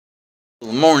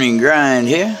Morning grind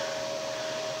here.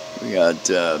 We got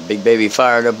big baby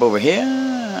fired up over here.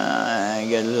 I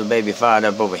got a little baby fired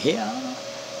up over here.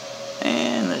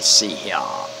 And let's see here.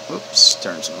 Oops,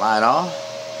 turn some light off.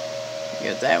 We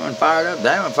got that one fired up,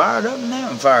 that one fired up, and that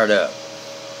one fired up.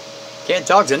 Can't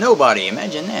talk to nobody,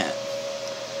 imagine that.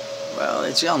 Well,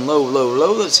 it's on low, low,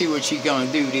 low. Let's see what she's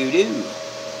gonna do.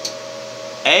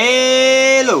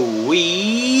 Hello,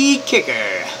 wee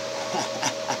kicker.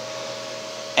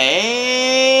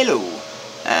 Hello.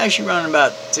 She's running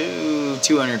about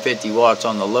 250 watts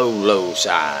on the low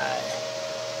side.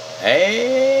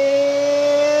 Hello,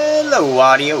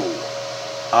 audio.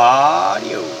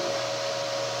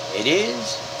 It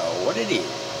is what it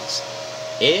is.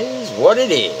 Is what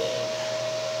it is.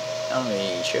 Let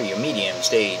me show you medium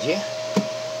stage here.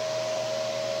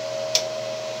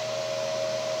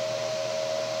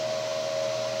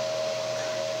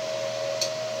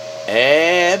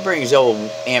 That brings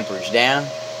old amperage down.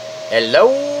 Hello,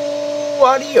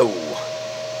 audio.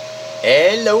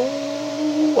 Hello,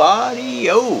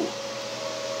 audio.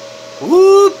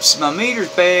 Whoops, my meter's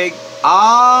pegged.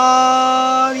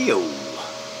 Audio.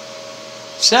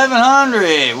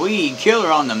 700. Weed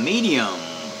killer on the medium.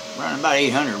 Running about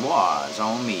 800 watts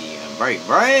on medium. Break.